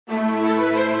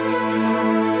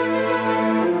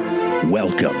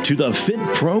Welcome to the Fit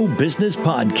Pro Business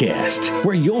Podcast,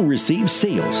 where you'll receive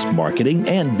sales, marketing,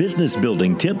 and business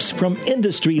building tips from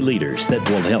industry leaders that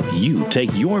will help you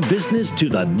take your business to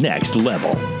the next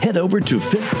level. Head over to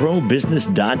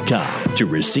fitprobusiness.com to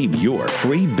receive your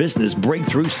free business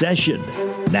breakthrough session.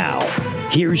 Now,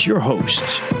 here's your host,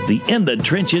 the In the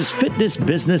Trenches fitness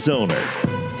business owner,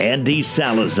 Andy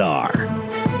Salazar.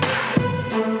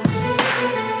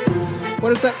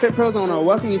 What is up, Fit Pros? I want to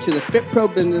welcome you to the Fit Pro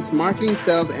Business Marketing,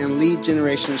 Sales, and Lead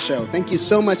Generation Show. Thank you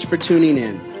so much for tuning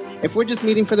in. If we're just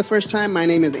meeting for the first time, my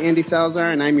name is Andy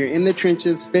Salazar, and I'm your In the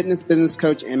Trenches fitness business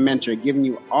coach and mentor, giving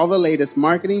you all the latest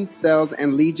marketing, sales,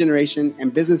 and lead generation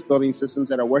and business building systems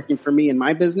that are working for me in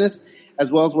my business,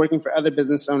 as well as working for other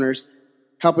business owners,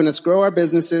 helping us grow our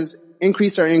businesses,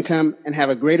 increase our income, and have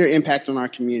a greater impact on our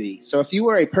community. So if you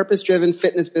are a purpose-driven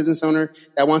fitness business owner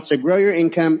that wants to grow your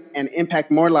income and impact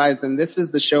more lives, then this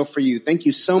is the show for you. Thank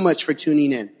you so much for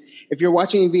tuning in. If you're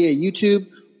watching via YouTube,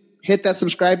 hit that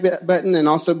subscribe button and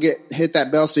also hit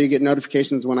that bell so you get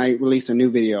notifications when I release a new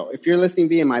video. If you're listening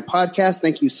via my podcast,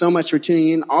 thank you so much for tuning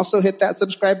in. Also hit that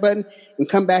subscribe button and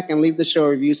come back and leave the show a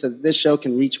review so that this show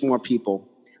can reach more people.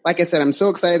 Like I said, I'm so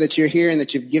excited that you're here and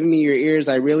that you've given me your ears.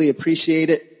 I really appreciate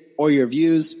it. Or your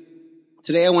views.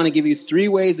 Today, I want to give you 3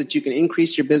 ways that you can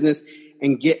increase your business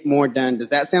and get more done. Does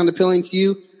that sound appealing to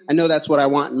you? I know that's what I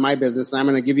want in my business, and I'm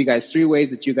going to give you guys 3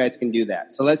 ways that you guys can do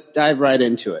that. So let's dive right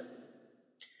into it.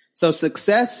 So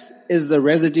success is the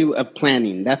residue of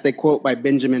planning. That's a quote by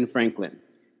Benjamin Franklin.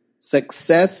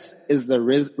 Success is the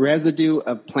residue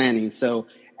of planning. So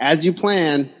as you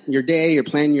plan your day, you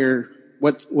plan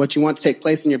what you want to take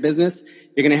place in your business,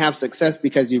 you're going to have success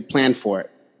because you planned for it.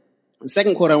 The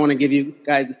second quote I want to give you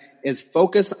guys is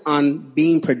focus on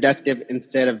being productive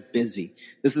instead of busy.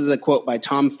 This is a quote by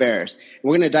Tom Ferriss.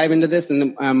 We're going to dive into this,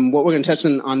 and what we're going to touch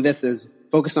on this is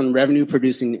focus on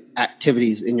revenue-producing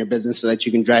activities in your business so that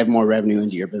you can drive more revenue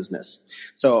into your business.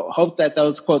 So hope that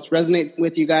those quotes resonate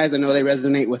with you guys. I know they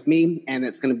resonate with me, and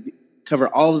it's going to cover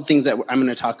all the things that I'm going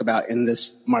to talk about in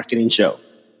this marketing show.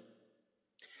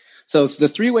 So the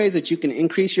 3 ways that you can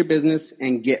increase your business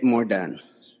and get more done.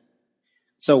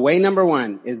 So way number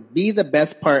 1 is be the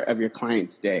best part of your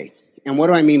client's day. And what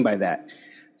do I mean by that?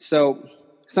 So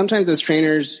sometimes as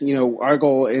trainers, our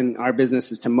goal in our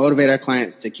business is to motivate our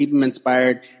clients, to keep them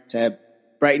inspired, to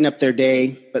brighten up their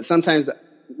day. But sometimes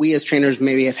we as trainers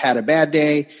maybe have had a bad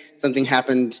day. Something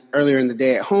happened earlier in the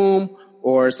day at home,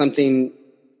 or something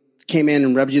came in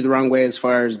and rubbed you the wrong way as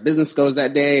far as business goes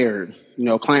that day, or,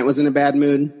 a client was in a bad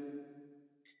mood.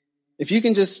 If you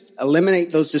can just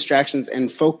eliminate those distractions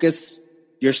and focus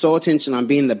your sole attention on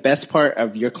being the best part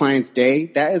of your client's day,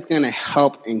 that is going to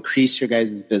help increase your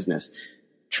guys' business.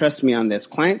 Trust me on this.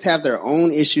 Clients have their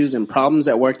own issues and problems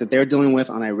at work that they're dealing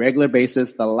with on a regular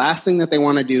basis. The last thing that they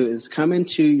want to do is come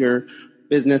into your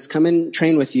business, come and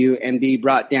train with you, and be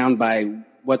brought down by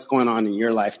what's going on in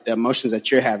your life, the emotions that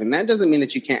you're having. That doesn't mean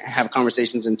that you can't have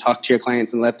conversations and talk to your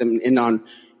clients and let them in on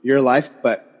your life.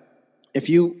 But if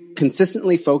you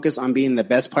consistently focus on being the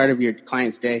best part of your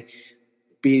client's day,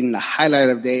 being the highlight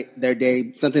of their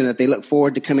day, something that they look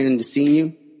forward to coming in to seeing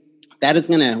you, that is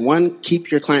going to, 1,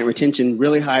 keep your client retention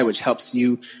really high, which helps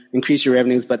you increase your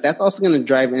revenues, but that's also going to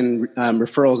drive in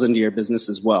referrals into your business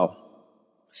as well.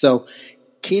 So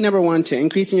key number 1 to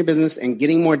increasing your business and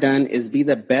getting more done is be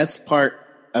the best part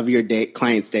of your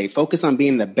client's day. Focus on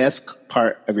being the best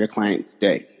part of your client's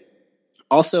day.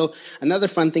 Also, another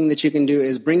fun thing that you can do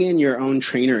is bring in your own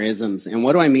trainerisms. And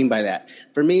what do I mean by that?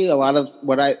 For me, a lot of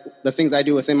the things I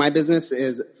do within my business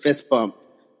is fist bump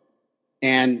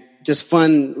and just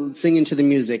fun singing to the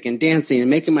music and dancing and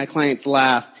making my clients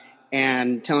laugh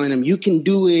and telling them you can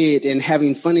do it, and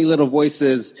having funny little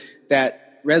voices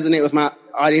that resonate with my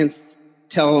audience.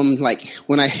 Tell them, like,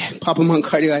 when I pop them on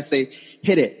cardio, I say,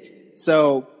 hit it.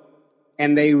 So,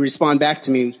 and they respond back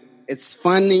to me. It's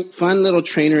fun little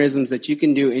trainerisms that you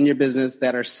can do in your business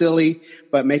that are silly,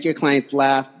 but make your clients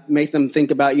laugh, make them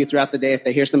think about you throughout the day if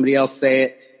they hear somebody else say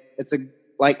it. It's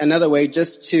another way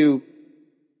just to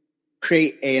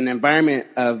create an environment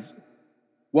of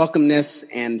welcomeness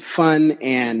and fun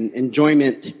and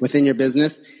enjoyment within your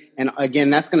business. And again,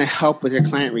 that's going to help with your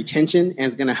client retention, and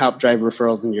it's going to help drive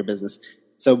referrals in your business.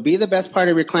 So be the best part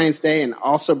of your client's day, and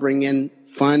also bring in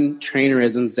fun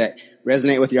trainerisms that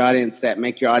resonate with your audience, that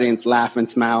make your audience laugh and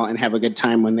smile and have a good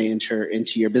time when they enter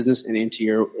into your business and into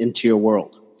your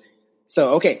world.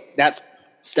 So, okay, that's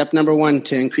step number 1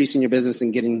 to increasing your business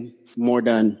and getting more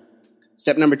done.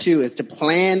 Step number 2 is to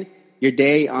plan your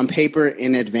day on paper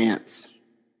in advance.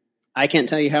 I can't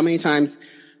tell you how many times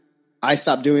I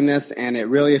stopped doing this, and it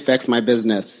really affects my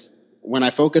business. When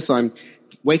I focus on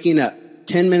waking up,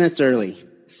 10 minutes early,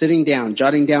 sitting down,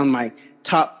 jotting down my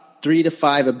top 3 to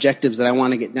 5 objectives that I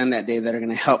want to get done that day that are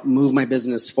going to help move my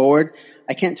business forward.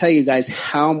 I can't tell you guys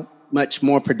how much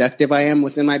more productive I am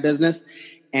within my business.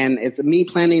 And it's me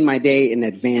planning my day in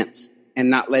advance and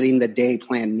not letting the day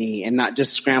plan me and not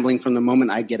just scrambling from the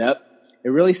moment I get up.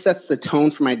 It really sets the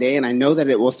tone for my day. And I know that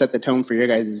it will set the tone for your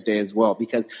guys' day as well,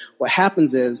 because what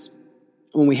happens is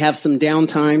when we have some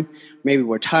downtime, maybe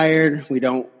we're tired,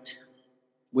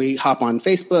 we hop on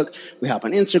Facebook, we hop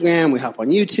on Instagram, we hop on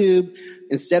YouTube,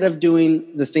 instead of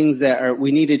doing the things that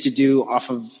we needed to do off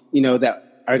of,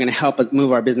 that are going to help us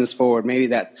move our business forward. Maybe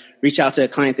that's reach out to a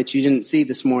client that you didn't see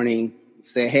this morning.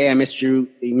 Say, hey, I missed you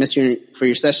for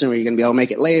your session. Where you're going to be able to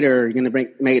make it later, or you're going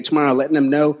to make it tomorrow, letting them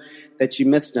know that you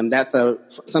missed them. That's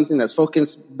something that's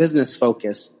business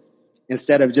focused,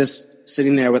 instead of just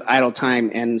sitting there with idle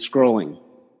time and scrolling.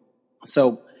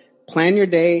 So plan your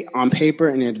day on paper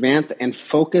in advance and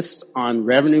focus on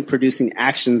revenue producing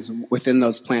actions within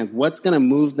those plans. What's going to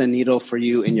move the needle for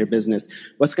you in your business?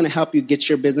 What's going to help you get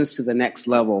your business to the next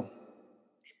level?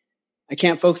 I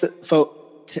can't focus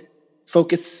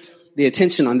the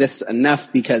attention on this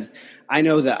enough, because I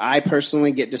know that I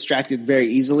personally get distracted very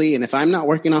easily. And if I'm not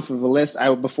working off of a list,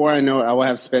 before I know it, I will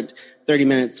have spent 30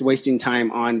 minutes wasting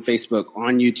time on Facebook,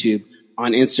 on YouTube,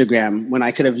 on Instagram, when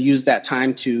I could have used that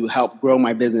time to help grow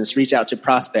my business, reach out to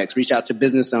prospects, reach out to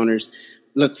business owners,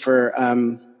 look for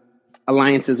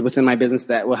alliances within my business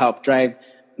that will help drive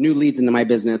new leads into my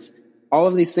business. All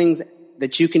of these things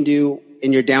that you can do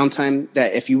in your downtime,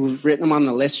 that if you've written them on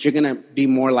the list, you're going to be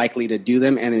more likely to do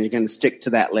them, and then you're going to stick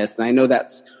to that list. And I know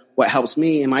that's what helps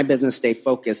me in my business stay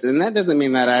focused. And that doesn't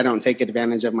mean that I don't take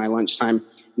advantage of my lunchtime,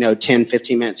 10,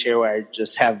 15 minutes here where I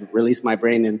just have released my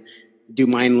brain and do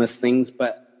mindless things.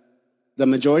 But the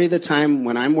majority of the time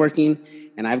when I'm working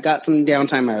and I've got some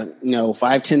downtime,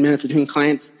 5, 10 minutes between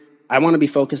clients, I want to be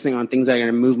focusing on things that are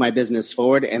going to move my business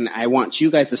forward. And I want you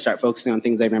guys to start focusing on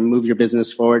things that are going to move your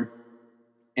business forward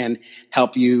and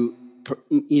help you,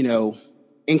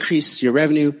 increase your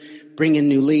revenue, bring in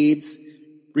new leads,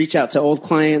 reach out to old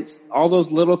clients, all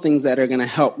those little things that are going to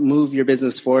help move your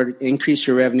business forward, increase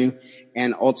your revenue,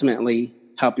 and ultimately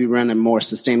help you run a more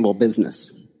sustainable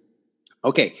business.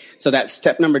 Okay, so that's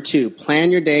step number 2. Plan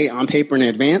your day on paper in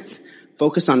advance.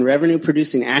 Focus on revenue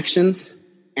producing actions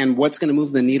and what's going to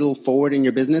move the needle forward in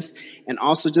your business. And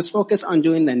also just focus on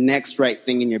doing the next right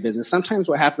thing in your business. Sometimes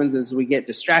what happens is we get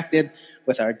distracted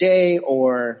with our day,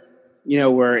 or,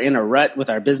 we're in a rut with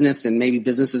our business and maybe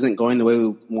business isn't going the way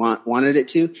we wanted it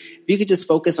to. If you could just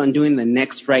focus on doing the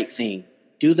next right thing,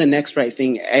 do the next right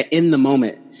thing in the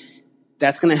moment.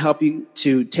 That's going to help you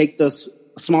to take those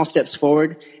small steps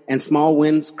forward, and small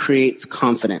wins creates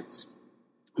confidence.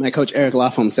 My coach, Eric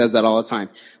Lofholm, says that all the time.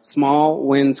 Small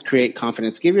wins create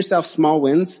confidence. Give yourself small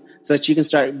wins so that you can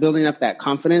start building up that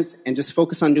confidence and just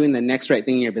focus on doing the next right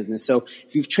thing in your business. So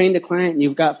if you've trained a client and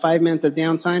you've got 5 minutes of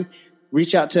downtime,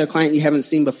 reach out to a client you haven't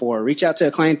seen before. Reach out to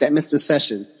a client that missed a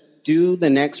session. Do the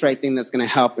next right thing that's going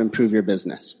to help improve your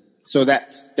business. So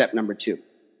that's step number 2,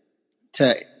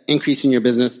 to increasing your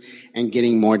business and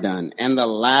getting more done. And the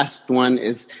last one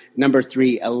is number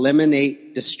 3,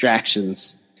 eliminate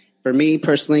distractions. For me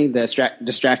personally, the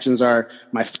distractions are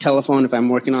my telephone. If I'm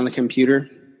working on the computer,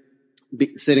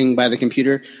 sitting by the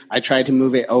computer, I try to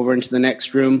move it over into the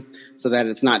next room so that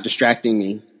it's not distracting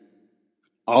me.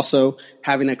 Also,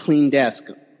 having a clean desk.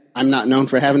 I'm not known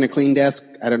for having a clean desk.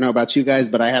 I don't know about you guys,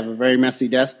 but I have a very messy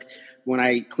desk. When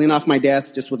I clean off my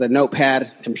desk just with a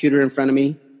notepad, computer in front of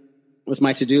me, with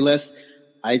my to-do list,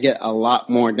 I get a lot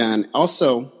more done.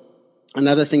 Also,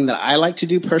 another thing that I like to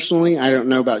do personally, I don't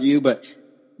know about you, but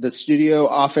the studio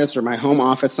office or my home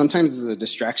office sometimes is a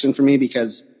distraction for me,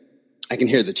 because I can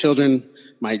hear the children,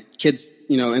 my kids,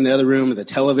 in the other room, the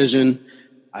television.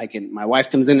 My wife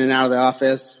comes in and out of the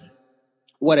office,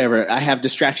 whatever. I have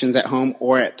distractions at home,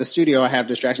 or at the studio, I have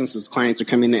distractions as clients are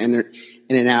coming in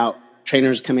and out,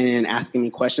 trainers coming in and asking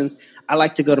me questions. I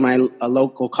like to go to a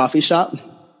local coffee shop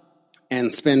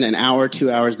and spend an hour,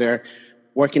 2 hours there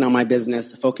working on my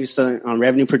business, focusing on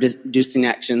revenue producing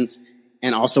actions,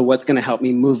 and also what's going to help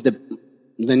me move the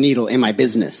needle in my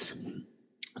business.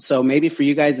 So maybe for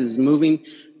you guys is moving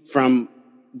from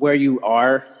where you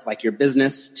are, like your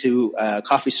business, to a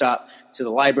coffee shop, to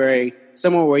the library,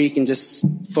 somewhere where you can just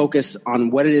focus on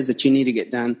what it is that you need to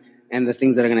get done and the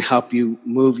things that are going to help you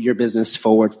move your business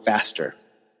forward faster.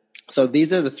 So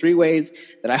these are the 3 ways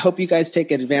that I hope you guys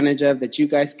take advantage of, that you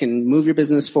guys can move your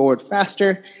business forward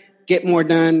faster, get more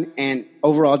done, and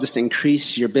overall just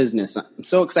increase your business. I'm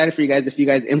so excited for you guys. If you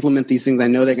guys implement these things, I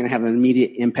know they're going to have an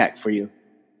immediate impact for you.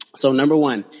 So number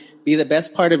 1, Be the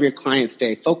best part of your client's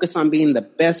day. Focus on being the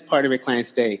best part of your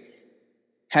client's day.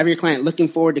 Have your client looking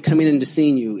forward to coming in to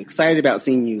seeing you, excited about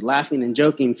seeing you, laughing and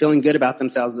joking, feeling good about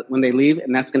themselves when they leave,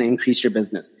 and that's going to increase your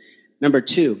business. Number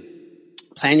 2,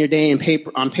 plan your day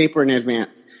on paper in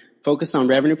advance. Focus on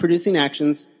revenue-producing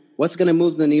actions, what's going to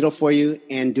move the needle for you,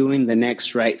 and doing the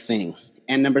next right thing.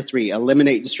 And number 3,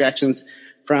 eliminate distractions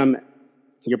from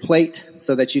your plate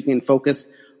so that you can focus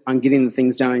on getting the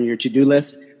things done on your to-do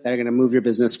list that are going to move your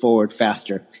business forward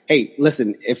faster. Hey,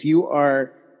 listen, if you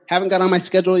haven't got on my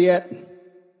schedule yet,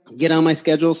 get on my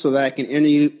schedule so that I can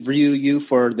interview you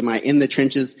for my In the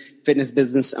Trenches Fitness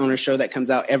Business Owner Show that comes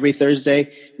out every Thursday.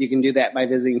 You can do that by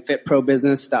visiting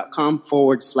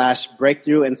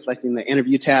fitprobusiness.com/breakthrough and selecting the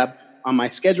interview tab on my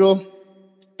schedule.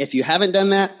 If you haven't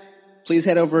done that, please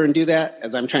head over and do that,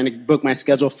 as I'm trying to book my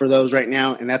schedule for those right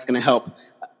now, and that's going to help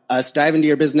us dive into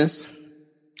your business,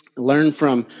 learn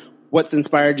from what's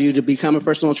inspired you to become a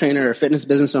personal trainer or a fitness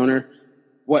business owner,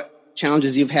 what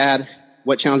challenges you've had,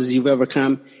 what challenges you've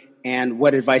overcome, and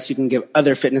what advice you can give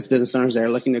other fitness business owners that are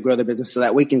looking to grow their business so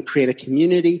that we can create a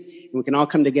community and we can all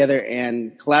come together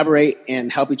and collaborate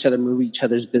and help each other move each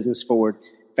other's business forward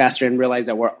faster and realize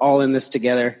that we're all in this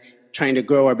together, trying to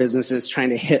grow our businesses,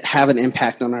 trying to have an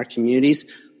impact on our communities.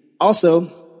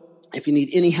 Also, if you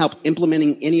need any help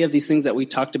implementing any of these things that we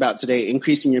talked about today,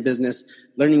 increasing your business,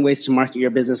 learning ways to market your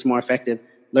business more effective,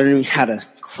 learning how to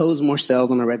close more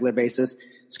sales on a regular basis,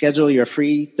 schedule your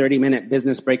free 30-minute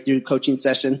business breakthrough coaching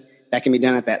session. That can be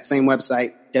done at that same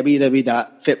website,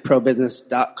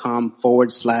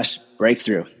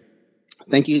 www.fitprobusiness.com/breakthrough.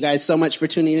 Thank you guys so much for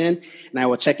tuning in, and I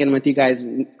will check in with you guys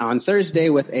on Thursday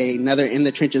with another In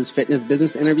the Trenches Fitness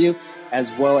Business interview,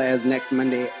 as well as next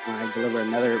Monday when I deliver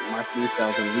another marketing,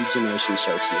 sales, and lead generation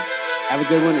show to you. Have a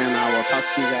good one, and I will talk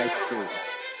to you guys soon.